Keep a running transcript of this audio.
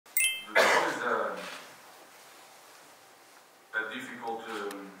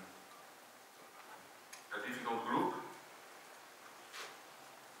difficult group,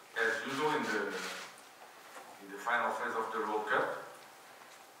 as usual in the final phase of the World Cup.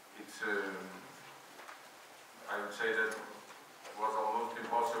 It's I would say that it was almost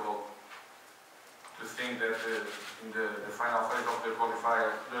impossible to think that in the final phase of the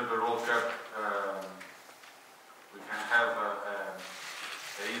qualifier, the World Cup, we can have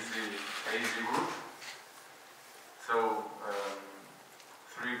an easy group. So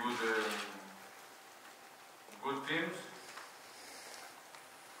three good teams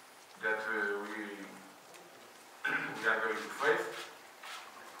that we are going to face,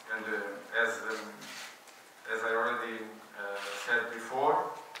 and as I already said before,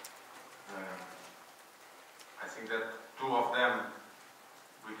 I think that two of them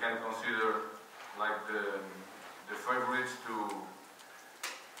we can consider like the favorites to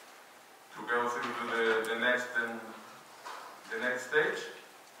go through to the next stage,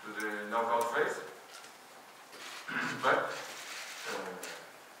 to the knockout phase. But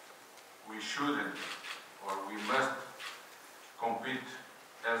we shouldn't, or we must compete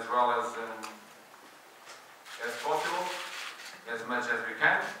as well as possible, as much as we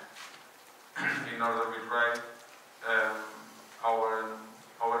can, in order to try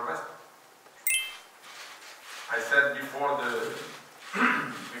our best. I said before the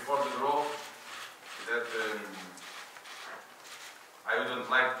draw that I wouldn't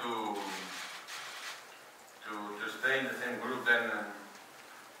like to stay in the same group than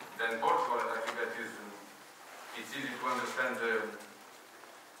Portugal, and I think that it's easy to understand the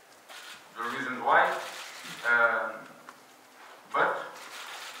reason why. But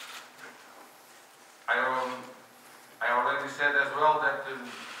I already said as well that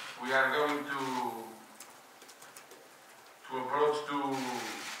we are going to approach to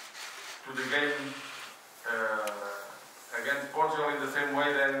the game against Portugal in the same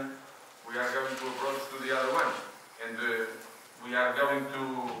way than we are going to approach to the other one, and we are going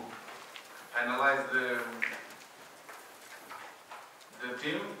to analyze the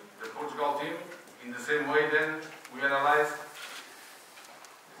team, the Portugal team, in the same way than we analyzed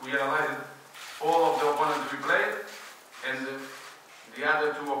all of the opponents we played, and the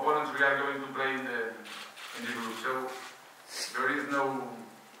other two opponents we are going to play in the group. So there is no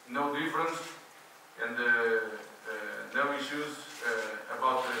difference and no issues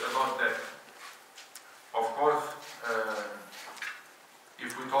about that. Of course,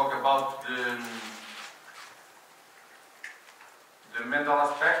 if we talk about the mental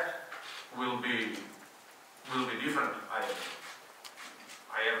aspect, will be different. I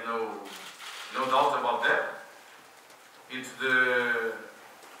have no doubt about that. It's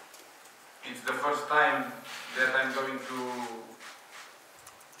the first time that I'm going to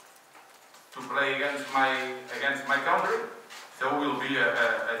play against my country, so it will be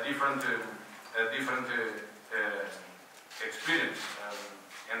a different experience,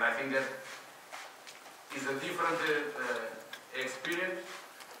 and I think that is a different experience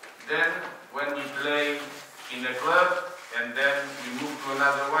than when we play in a club and then we move to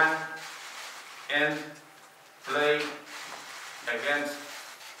another one and play against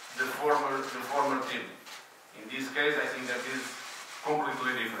the former team. In this case, I think that is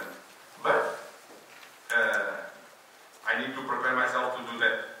completely different. But I need to prepare myself to do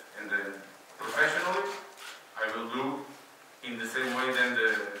that, and professionally, I will do in the same way than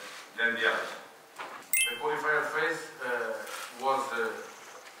the others. The qualifier phase was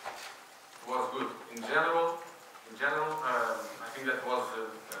good in general. I think that was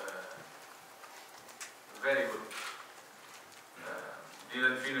very good.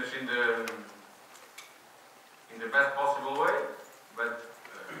 Didn't finish in the best possible way, but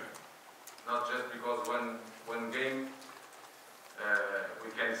not just because one game we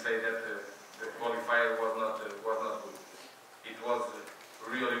can say that the qualifier was not good. It was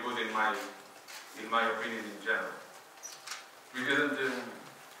really good in my opinion in general.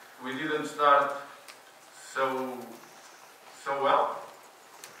 We didn't start so well,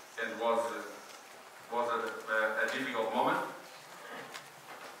 and was a difficult moment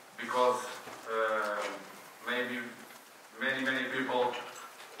because maybe many people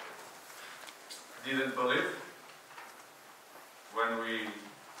didn't believe when we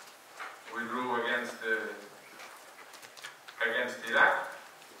drew against Iraq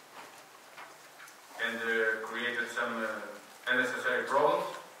and created some unnecessary problems.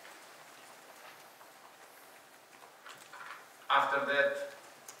 After that,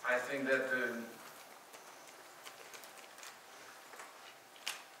 I think that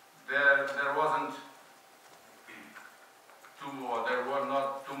there wasn't there were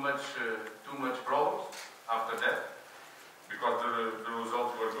not too much problems after that, because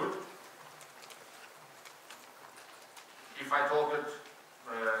if I talk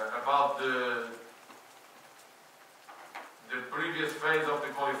about the previous phase of the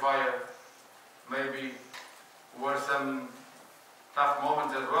qualifier, maybe were some tough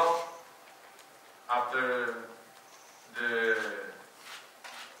moments as well after the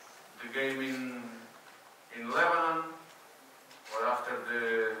game in Lebanon, or after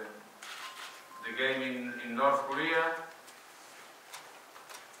the game in North Korea.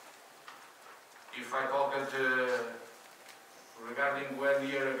 If I talk regarding 1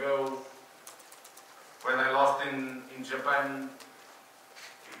 year ago, when I lost in Japan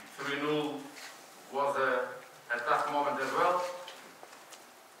 3-0, was a tough moment as well.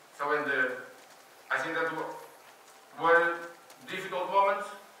 So I think that were difficult moments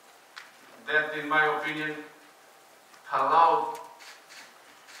that, in my opinion, allowed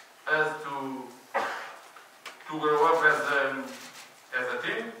us to grow up as a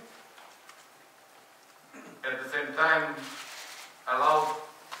team. At the same time, allowed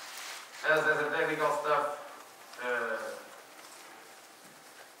us as a technical staff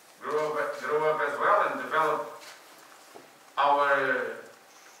grow up as well and develop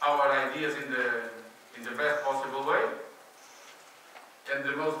our ideas in the best possible way. And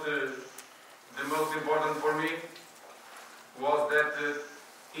the most important for me was that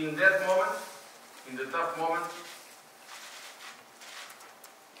in that moment, in the tough moment,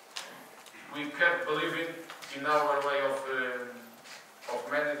 we kept believing in our way of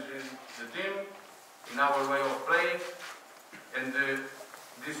managing the team, in our way of playing, and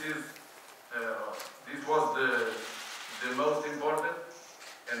this was the most important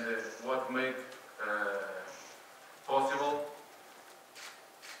and what made possible.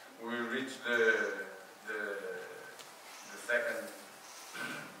 We reached the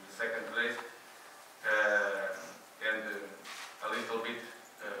second place, and a little bit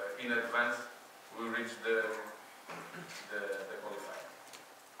in advance we reached the qualifier.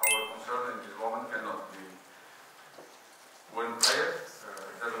 Our concern in this moment cannot be one player.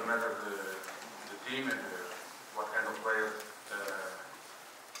 It doesn't matter the team and what kind of players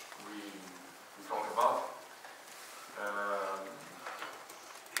we talk about.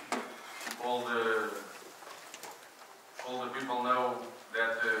 All the people know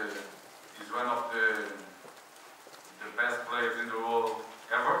that he's one of the best players in the world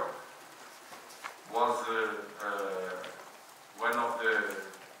ever. Was one of the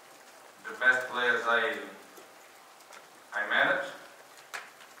best players I managed,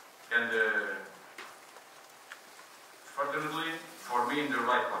 and fortunately for me, in the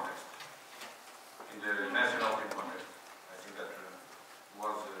right context, in the national team context. I think that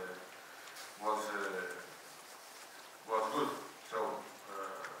was good. So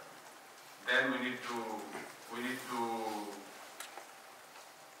then we need to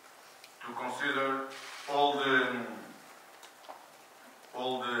consider all the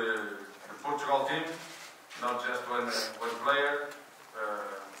Portugal team, not just one player.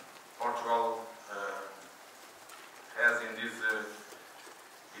 Portugal has in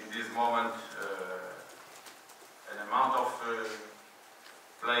this moment an amount of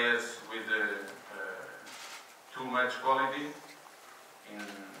players with too much quality in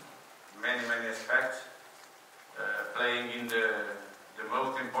many aspects, playing in the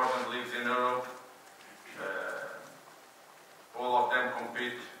most important leagues in Europe. All of them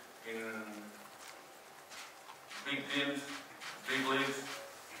compete in big teams, big leagues.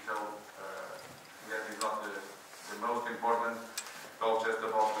 So that is not the most important. Talk just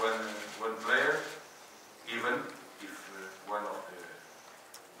about one player, even if one of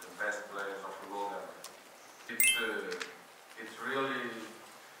the best players of the world ever. It's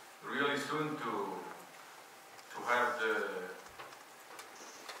really soon to have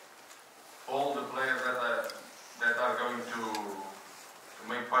all the players that are going to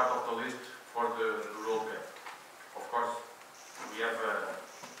make part of the list for the World Cup. Of course, we have a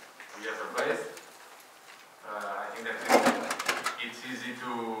base. I think that it's easy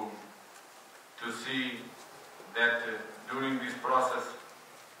to see that during this process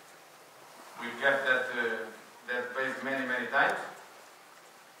we kept that base many times,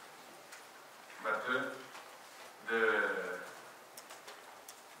 but the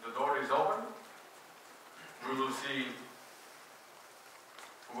door is open. We will see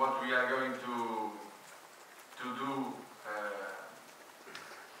what we are going to do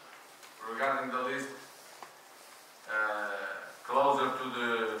regarding the list closer to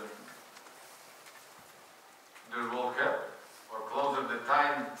the World Cup, or closer the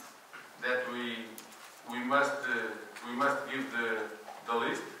time that we must give the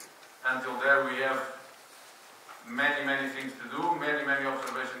list. Until there, we have many things to do, many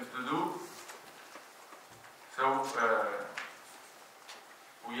observations to do. So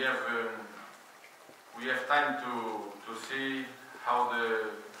we have time to see how the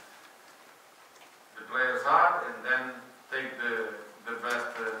players are, and then take the best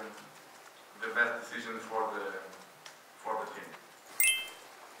decision for the team.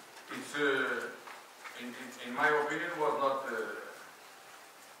 It's in my opinion was not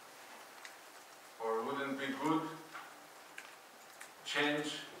or wouldn't be good change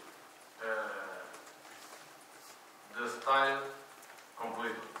the style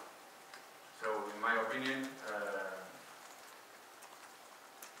completely. So in my opinion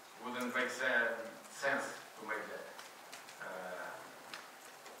wouldn't make sense to make that.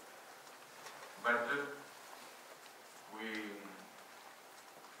 But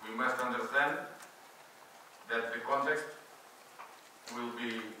we must understand that the context will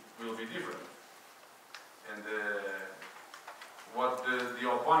be different, and what the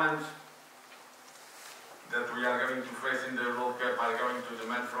opponents that we are going to face in the World Cup are going to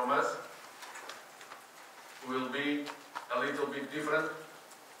demand from us will be a little bit different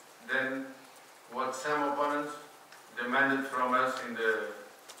than what some opponents demanded from us in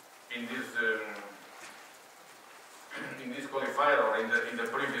this qualifier or in the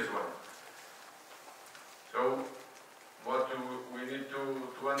previous one. So what we need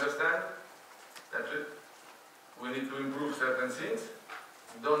to understand, that's it. We need to improve certain things.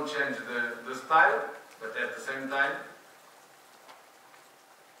 Don't change the style, but at the same time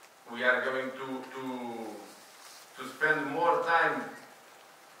we are going to spend more time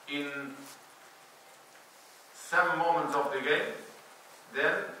in some moments of the game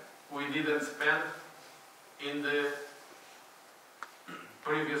than we didn't spend in the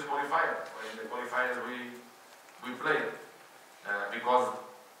previous qualifier, or in the qualifiers we played, because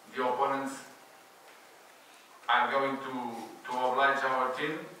the opponents are going to oblige our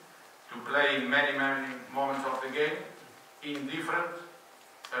team to play in many moments of the game in different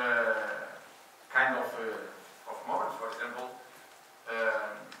kind of moments. For example,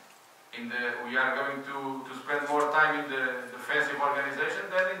 we are going to spend more time in the defensive organization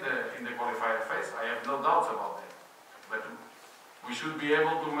than in the qualifier phase. I have no doubts about that. But we should be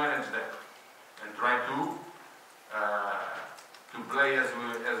able to manage that and try to play as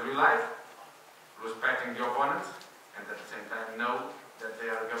we like, respecting the opponents, and at the same time know that they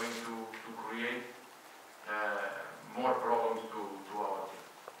are going to create more problems to our team.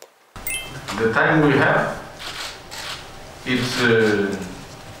 The time we have, it's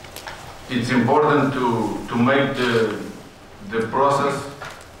important to make the process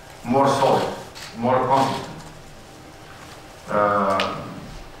more solid, more consistent.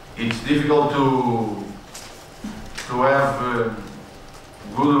 It's difficult to have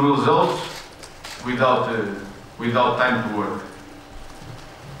good results without time to work.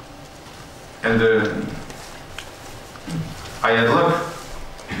 And I had luck,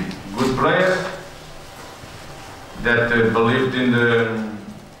 good players that believed in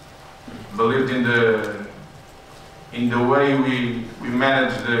the way we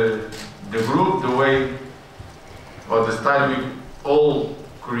managed the group, the way or the style we all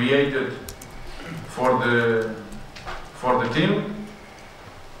created for the team.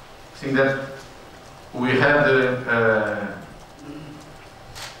 I think that we have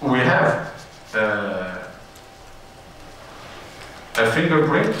a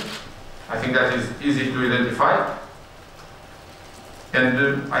fingerprint. I think that is easy to identify,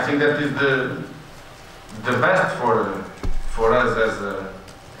 and I think that is the best for us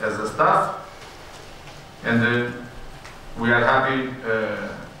as a staff, and we are happy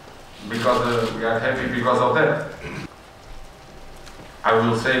because of that. I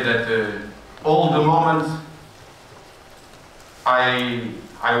will say that all the moments I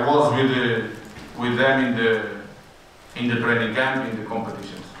was with them in the training camp, in the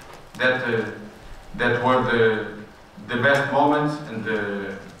competitions, that were the best moments and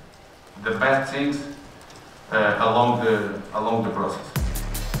the best things along the process.